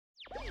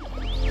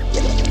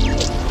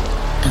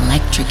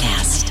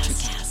Electrocast.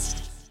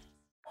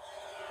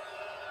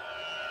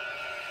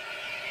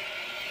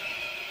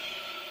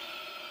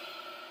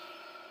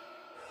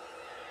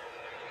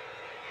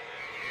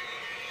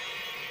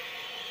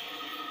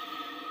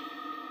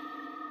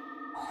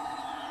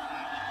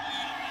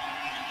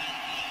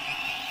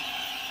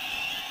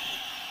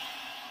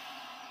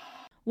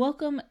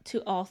 Welcome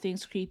to All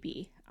Things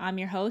Creepy. I'm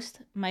your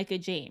host, Micah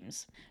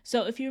James.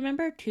 So if you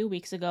remember 2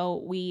 weeks ago,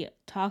 we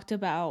talked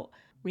about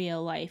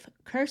real life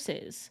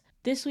curses.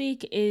 This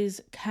week is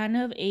kind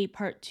of a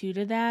part 2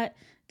 to that,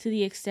 to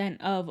the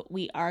extent of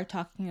we are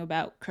talking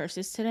about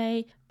curses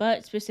today,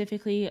 but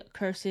specifically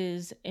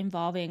curses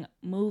involving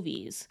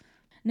movies.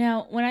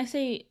 Now, when I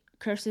say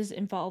curses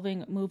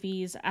involving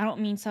movies, I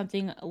don't mean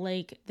something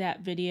like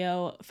that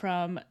video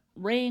from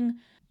Ring.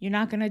 You're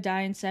not going to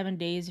die in 7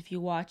 days if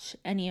you watch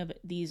any of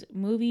these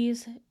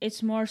movies.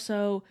 It's more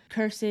so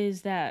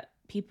curses that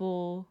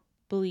people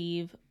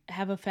believe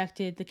have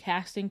affected the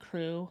cast and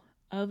crew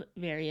of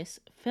various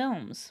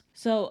films.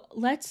 So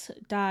let's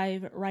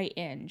dive right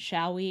in,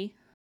 shall we?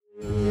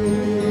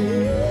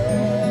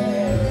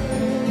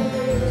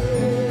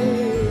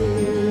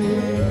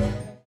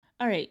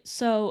 Alright,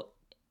 so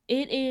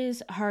it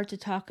is hard to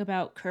talk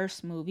about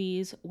cursed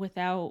movies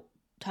without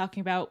talking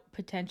about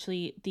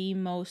potentially the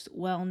most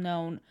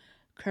well-known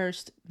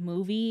cursed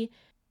movie.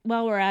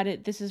 While we're at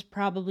it, this is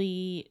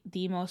probably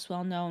the most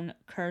well-known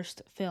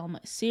cursed film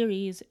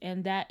series,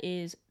 and that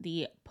is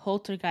the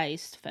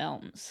Poltergeist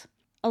films.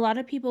 A lot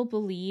of people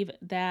believe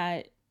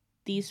that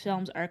these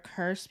films are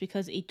cursed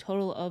because a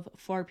total of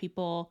 4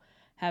 people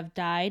have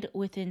died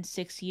within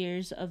 6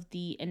 years of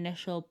the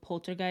initial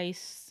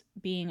Poltergeist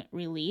being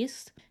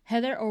released.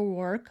 Heather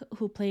O'Rourke,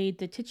 who played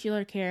the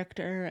titular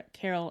character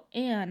Carol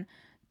Ann,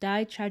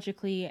 died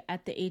tragically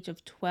at the age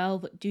of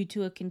 12 due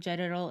to a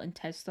congenital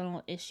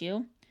intestinal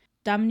issue.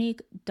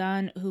 Dominique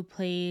Dunne, who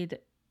played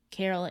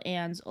Carol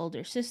Ann's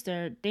older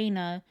sister,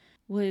 Dana,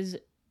 was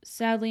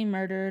sadly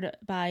murdered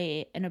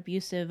by an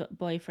abusive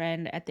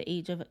boyfriend at the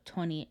age of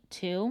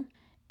 22.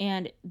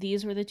 And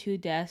these were the 2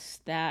 deaths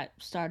that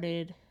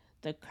started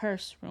the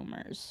curse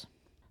rumors.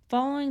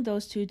 Following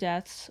those 2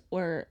 deaths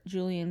were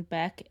Julian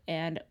Beck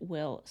and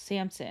Will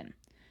Sampson.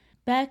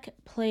 Beck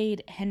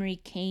played Henry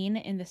Kane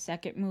in the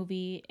second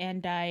movie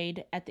and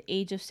died at the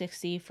age of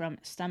 60 from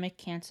stomach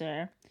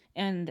cancer.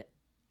 And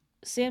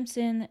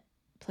Sampson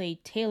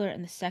played Taylor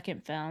in the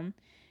second film.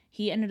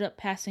 He ended up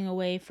passing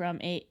away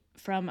from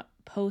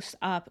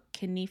post-op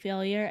kidney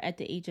failure at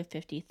the age of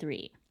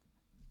 53.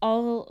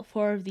 All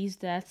 4 of these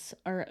deaths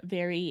are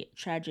very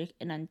tragic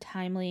and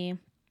untimely.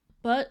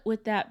 But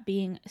with that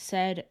being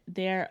said,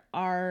 there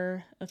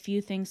are a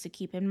few things to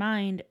keep in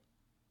mind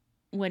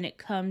when it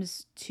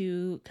comes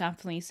to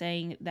confidently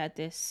saying that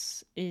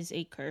this is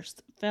a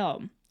cursed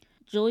film.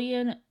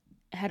 Julian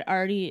had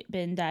already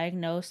been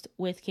diagnosed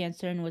with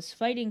cancer and was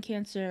fighting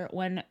cancer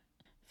when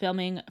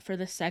filming for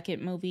the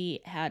second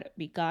movie had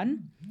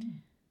begun.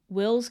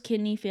 Will's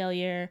kidney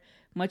failure,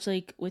 much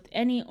like with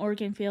any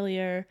organ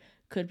failure,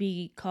 could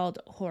be called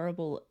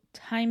horrible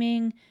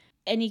timing.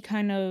 Any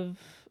kind of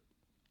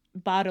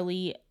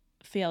bodily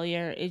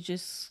failure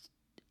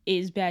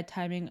is bad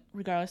timing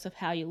regardless of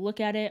how you look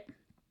at it.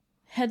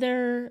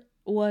 Heather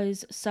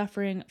was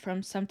suffering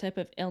from some type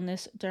of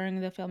illness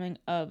during the filming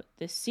of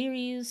the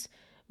series,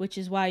 which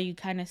is why you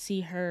kind of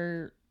see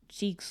her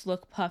cheeks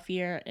look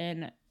puffier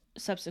in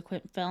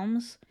subsequent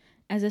films.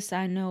 As a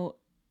side note,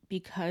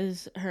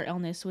 because her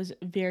illness was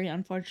very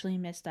unfortunately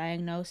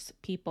misdiagnosed,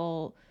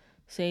 people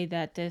say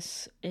that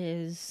this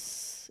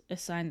is a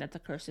sign that the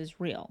curse is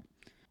real.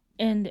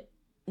 And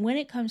when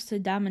it comes to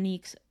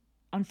Dominique's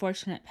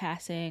unfortunate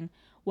passing,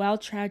 while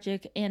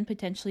tragic and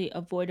potentially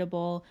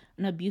avoidable,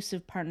 an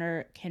abusive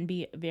partner can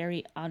be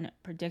very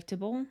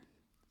unpredictable.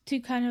 To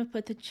kind of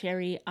put the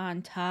cherry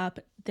on top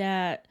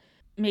that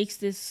makes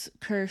this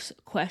curse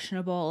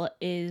questionable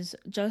is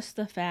just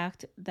the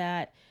fact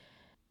that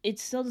it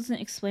still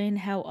doesn't explain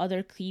how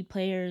other key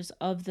players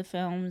of the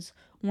films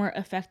weren't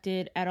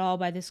affected at all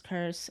by this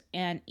curse,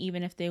 and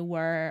even if they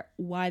were,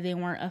 why they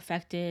weren't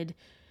affected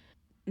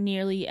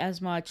nearly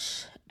as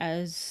much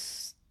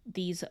as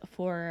these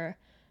 4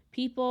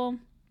 people.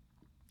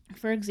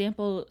 For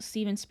example,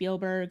 Steven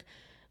Spielberg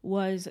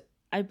was,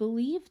 I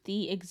believe,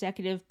 the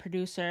executive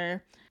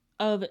producer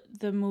of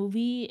the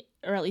movie,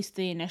 or at least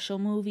the initial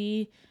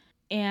movie,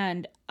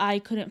 and I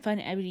couldn't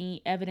find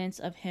any evidence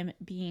of him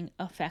being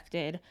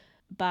affected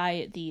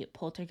by the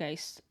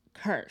Poltergeist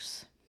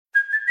curse.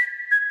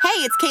 Hey,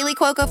 it's Kaylee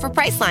Cuoco for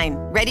Priceline.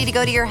 Ready to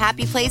go to your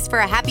happy place for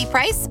a happy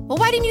price? Well,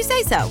 why didn't you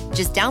say so?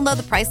 Just download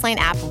the Priceline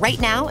app right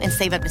now and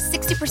save up to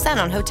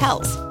 60% on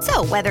hotels.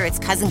 So whether it's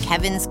Cousin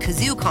Kevin's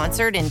Kazoo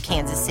Concert in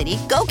Kansas City,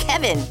 go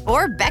Kevin,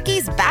 or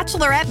Becky's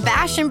Bachelorette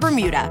Bash in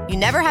Bermuda, you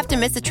never have to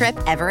miss a trip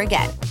ever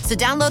again. So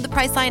download the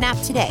Priceline app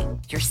today.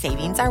 Your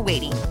savings are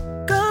waiting.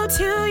 Go to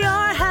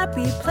your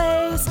happy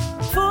place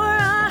for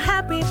a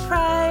happy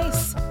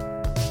price.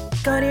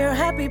 Go to your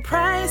happy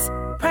price,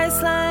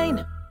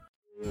 Priceline.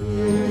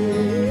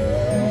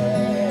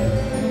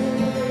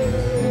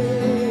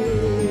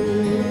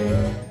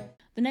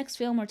 The next next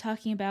film we're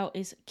talking about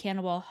is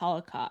Cannibal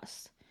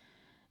Holocaust.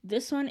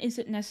 This one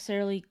isn't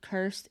necessarily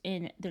cursed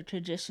in the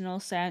traditional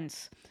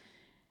sense,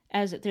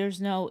 as there's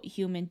no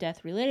human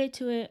death related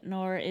to it,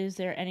 nor is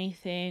there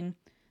anything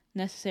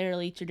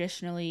necessarily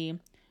traditionally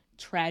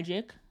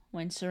tragic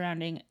when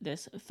surrounding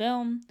this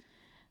film.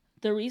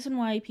 The reason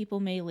why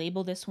people may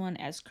label this one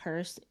as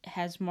cursed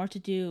has more to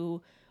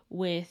do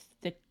with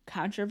the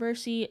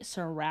controversy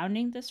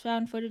surrounding this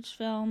found footage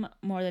film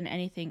more than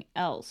anything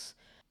else.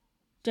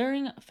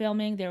 During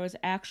filming, there was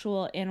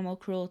actual animal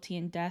cruelty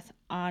and death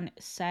on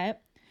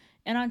set,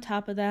 and on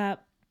top of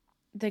that,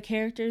 the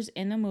characters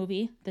in the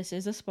movie, this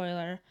is a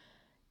spoiler,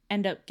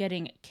 end up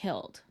getting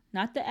killed.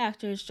 Not the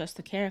actors, just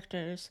the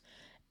characters.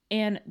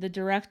 And the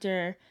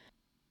director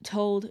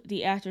told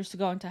the actors to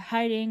go into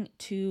hiding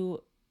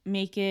to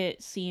make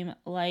it seem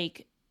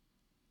like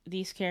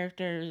these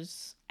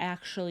characters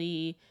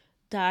actually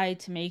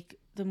died, to make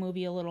the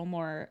movie a little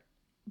more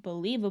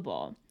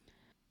believable.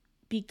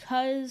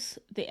 Because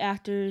the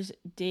actors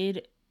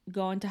did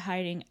go into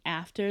hiding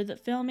after the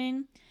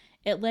filming,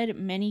 it led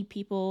many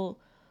people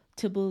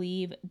to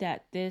believe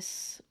that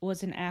this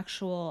was an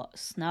actual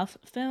snuff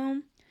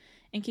film.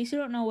 In case you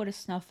don't know what a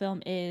snuff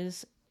film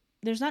is,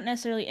 there's not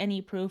necessarily any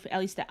proof,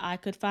 at least that I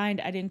could find.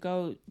 I didn't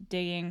go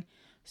digging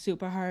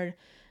super hard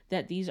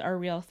that these are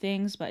real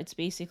things, but it's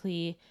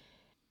basically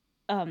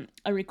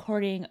a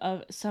recording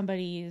of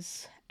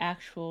somebody's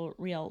actual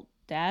real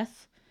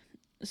death.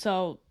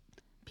 So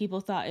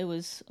people thought it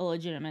was a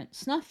legitimate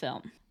snuff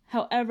film.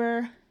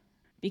 However,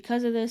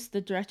 because of this,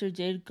 the director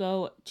did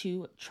go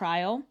to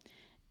trial,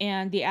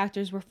 and the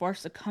actors were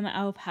forced to come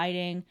out of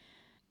hiding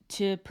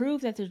to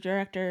prove that the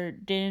director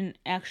didn't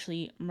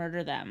actually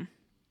murder them.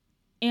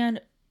 And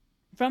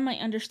from my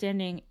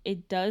understanding,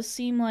 it does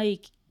seem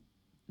like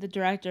the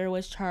director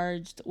was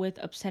charged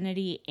with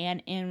obscenity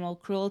and animal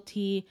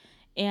cruelty,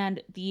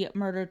 and the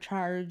murder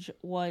charge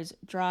was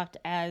dropped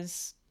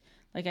as,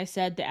 like I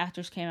said, the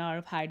actors came out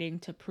of hiding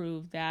to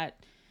prove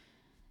that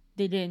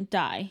they didn't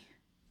die,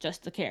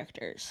 just the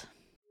characters.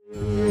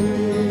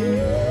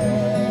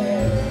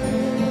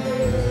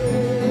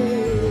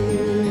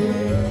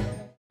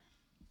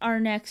 Our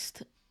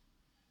next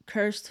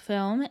cursed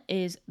film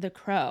is The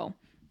Crow.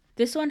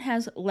 This one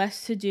has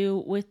less to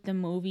do with the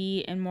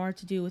movie and more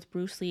to do with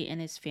Bruce Lee and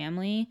his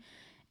family,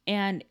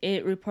 and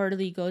it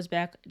reportedly goes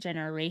back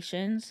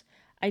generations.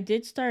 I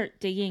did start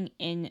digging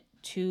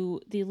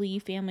into the Lee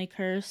family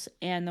curse,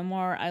 and the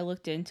more I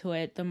looked into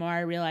it, the more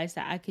I realized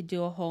that I could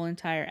do a whole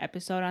entire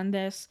episode on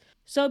this.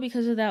 So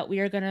because of that, we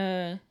are going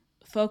to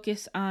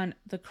focus on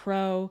The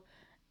Crow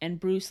and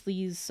Bruce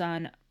Lee's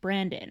son,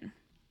 Brandon.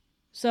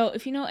 So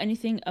if you know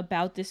anything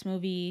about this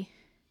movie,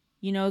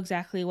 you know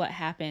exactly what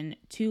happened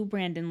to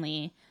Brandon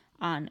Lee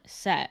on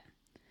set.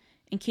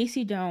 In case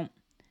you don't,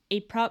 a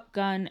prop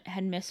gun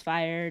had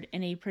misfired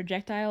and a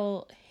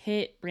projectile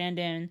hit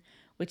Brandon,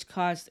 which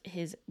caused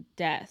his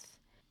death.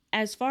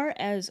 As far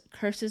as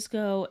curses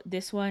go,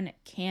 this one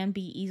can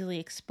be easily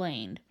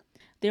explained.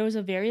 There was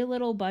a very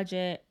little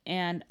budget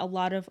and a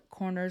lot of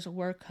corners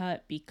were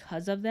cut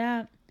because of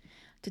that.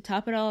 To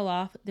top it all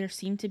off, there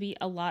seemed to be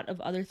a lot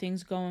of other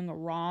things going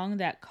wrong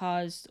that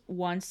caused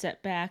one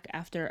setback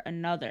after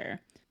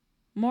another.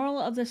 Moral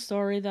of the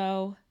story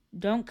though,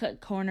 don't cut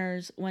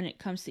corners when it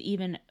comes to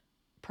even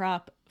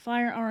prop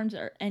firearms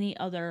or any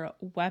other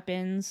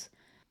weapons.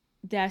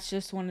 That's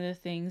just one of the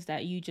things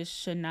that you just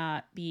should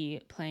not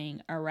be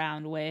playing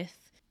around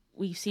with.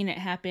 We've seen it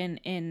happen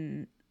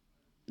in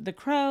The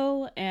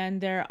Crow,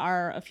 and there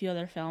are a few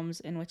other films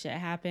in which it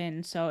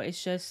happened, so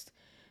it's just,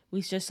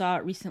 we just saw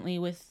it recently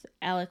with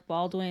Alec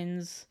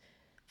Baldwin's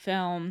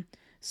film,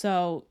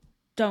 so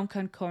don't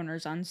cut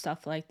corners on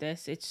stuff like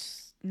this.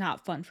 It's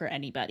not fun for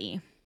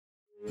anybody.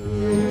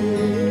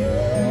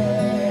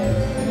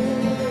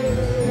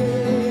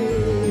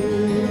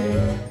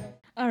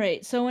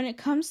 Alright, so when it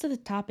comes to the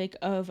topic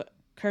of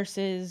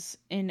curses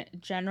in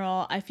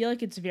general, I feel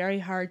like it's very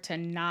hard to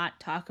not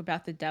talk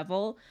about the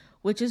devil,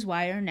 which is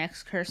why our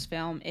next curse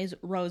film is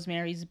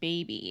Rosemary's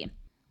Baby.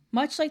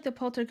 Much like the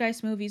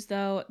Poltergeist movies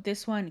though,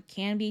 this one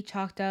can be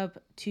chalked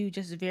up to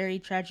just very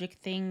tragic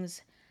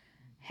things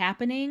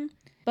happening,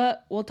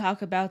 but we'll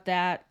talk about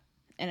that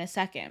in a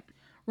second.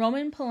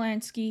 Roman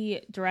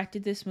Polanski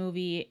directed this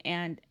movie,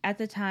 and at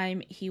the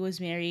time he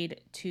was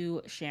married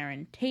to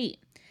Sharon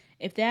Tate.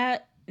 If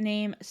that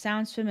name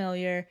sounds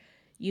familiar,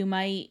 you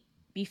might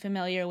be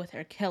familiar with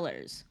her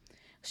killers.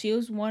 She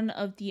was one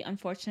of the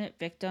unfortunate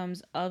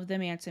victims of the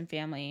Manson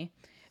family,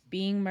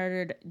 being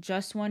murdered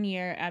just 1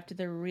 year after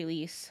the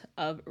release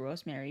of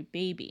Rosemary's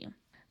Baby.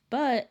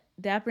 But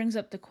that brings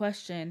up the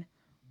question,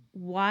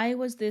 why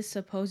was this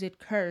supposed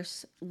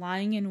curse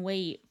lying in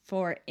wait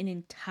for an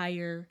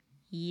entire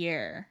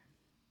year?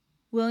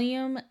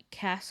 William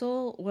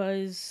Castle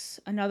was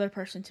another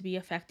person to be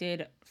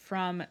affected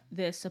from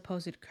this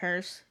supposed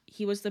curse.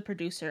 He was the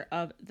producer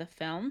of the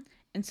film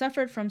and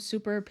suffered from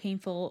super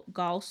painful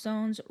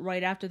gallstones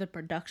right after the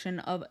production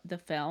of the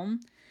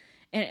film.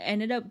 And it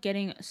ended up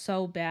getting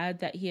so bad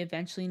that he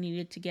eventually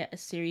needed to get a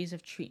series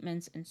of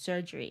treatments and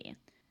surgery.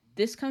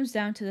 This comes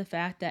down to the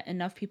fact that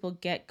enough people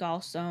get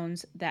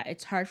gallstones that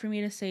it's hard for me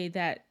to say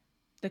that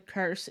the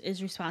curse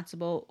is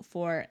responsible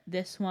for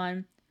this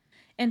one.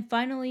 And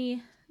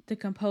finally, the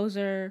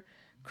composer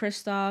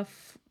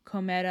Christoph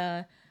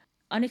Kometa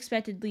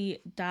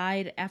unexpectedly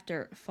died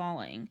after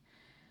falling.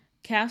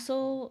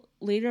 Castle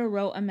later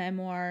wrote a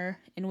memoir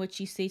in which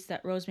he states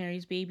that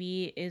Rosemary's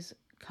Baby is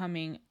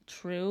coming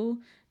true,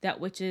 that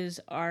witches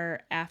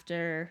are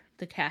after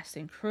the cast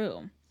and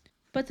crew.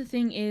 But the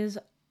thing is,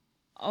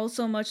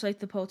 also much like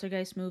the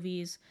Poltergeist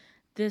movies,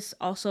 this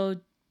also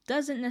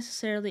doesn't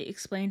necessarily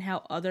explain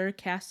how other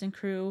cast and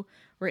crew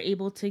were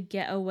able to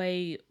get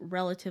away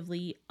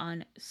relatively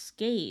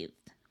unscathed.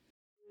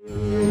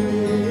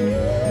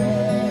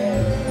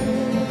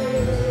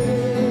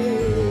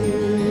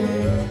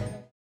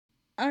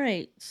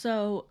 Alright,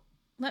 so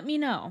let me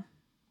know.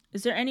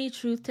 Is there any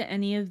truth to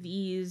any of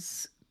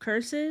these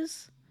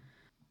curses?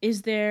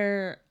 Is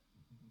there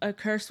a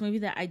cursed movie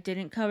that I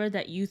didn't cover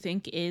that you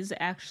think is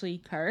actually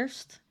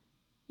cursed?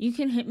 You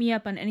can hit me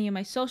up on any of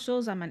my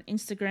socials. I'm on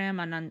Instagram,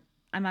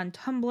 I'm on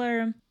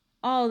Tumblr,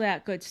 all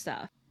that good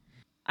stuff.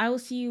 I will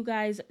see you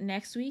guys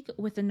next week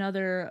with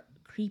another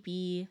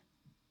creepy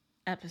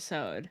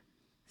episode.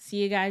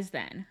 See you guys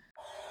then.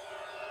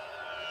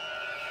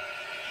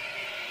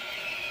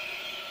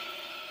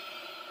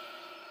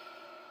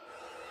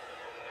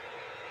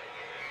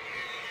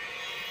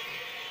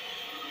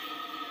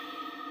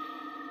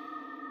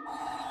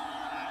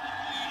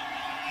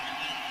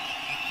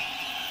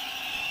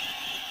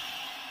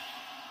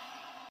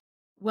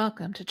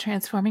 Welcome to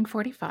Transforming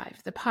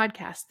 45, the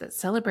podcast that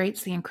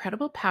celebrates the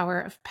incredible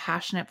power of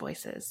passionate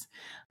voices.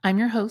 I'm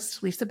your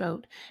host, Lisa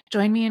Boat.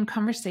 Join me in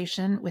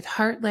conversation with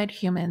heart-led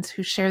humans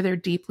who share their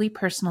deeply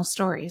personal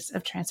stories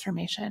of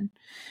transformation.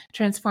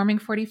 Transforming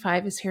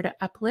 45 is here to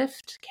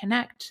uplift,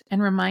 connect,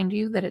 and remind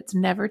you that it's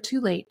never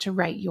too late to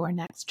write your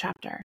next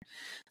chapter.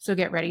 So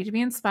get ready to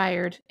be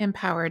inspired,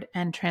 empowered,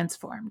 and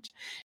transformed.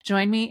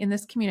 Join me in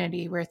this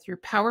community where through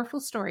powerful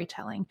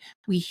storytelling,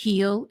 we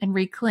heal and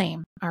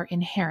reclaim our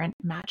inherent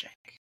magic.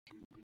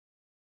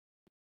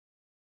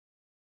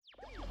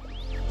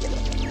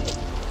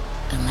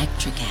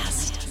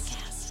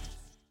 Electricast.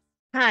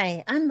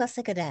 Hi, I'm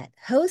Lessa Cadet,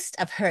 host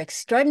of her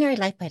Extraordinary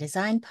Life by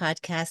Design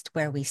podcast,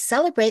 where we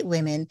celebrate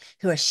women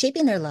who are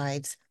shaping their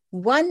lives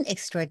one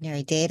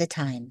extraordinary day at a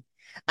time.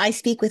 I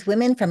speak with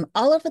women from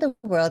all over the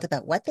world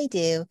about what they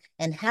do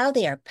and how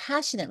they are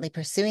passionately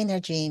pursuing their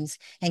dreams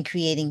and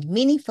creating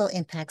meaningful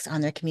impacts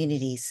on their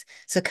communities.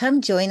 So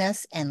come join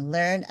us and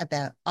learn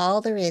about all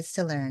there is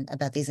to learn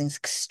about these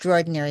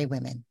extraordinary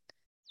women.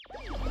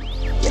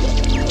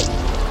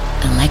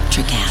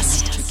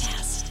 Electricast.